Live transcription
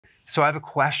So I have a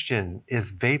question.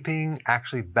 Is vaping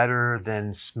actually better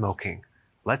than smoking?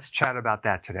 Let's chat about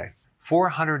that today.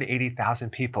 480,000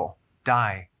 people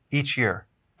die each year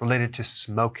related to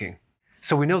smoking.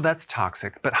 So we know that's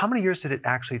toxic, but how many years did it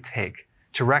actually take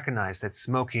to recognize that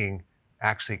smoking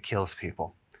actually kills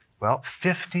people? Well,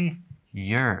 50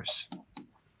 years.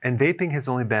 And vaping has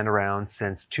only been around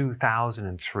since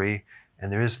 2003,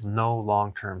 and there is no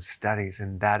long-term studies,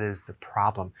 and that is the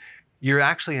problem. You're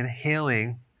actually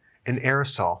inhaling an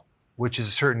aerosol, which is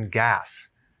a certain gas.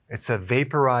 It's a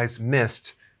vaporized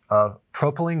mist of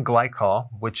propylene glycol,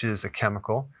 which is a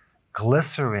chemical,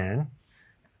 glycerin,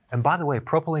 and by the way,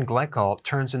 propylene glycol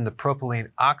turns into propylene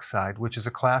oxide, which is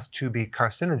a class 2B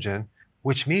carcinogen,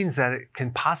 which means that it can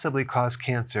possibly cause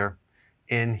cancer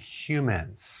in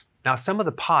humans. Now, some of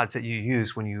the pods that you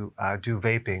use when you do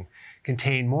vaping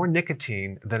contain more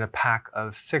nicotine than a pack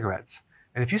of cigarettes.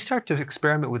 And if you start to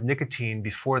experiment with nicotine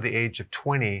before the age of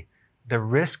 20, the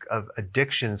risk of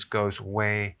addictions goes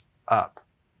way up.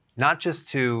 Not just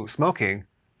to smoking,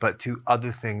 but to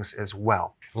other things as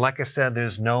well. Like I said,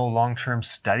 there's no long-term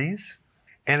studies,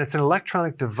 and it's an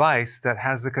electronic device that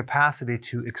has the capacity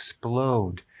to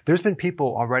explode. There's been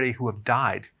people already who have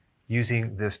died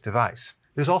using this device.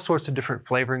 There's all sorts of different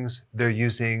flavorings they're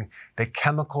using. The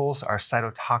chemicals are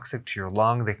cytotoxic to your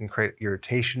lung. They can create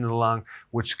irritation in the lung,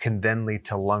 which can then lead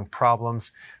to lung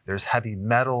problems. There's heavy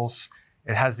metals.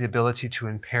 It has the ability to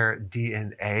impair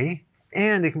DNA,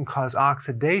 and it can cause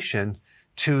oxidation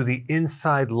to the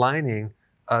inside lining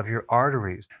of your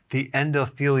arteries, the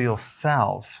endothelial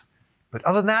cells. But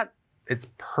other than that, it's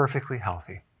perfectly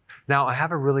healthy. Now, I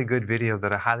have a really good video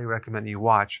that I highly recommend you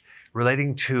watch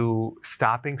relating to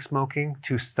stopping smoking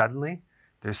too suddenly.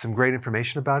 There's some great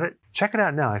information about it. Check it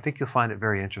out now. I think you'll find it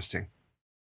very interesting.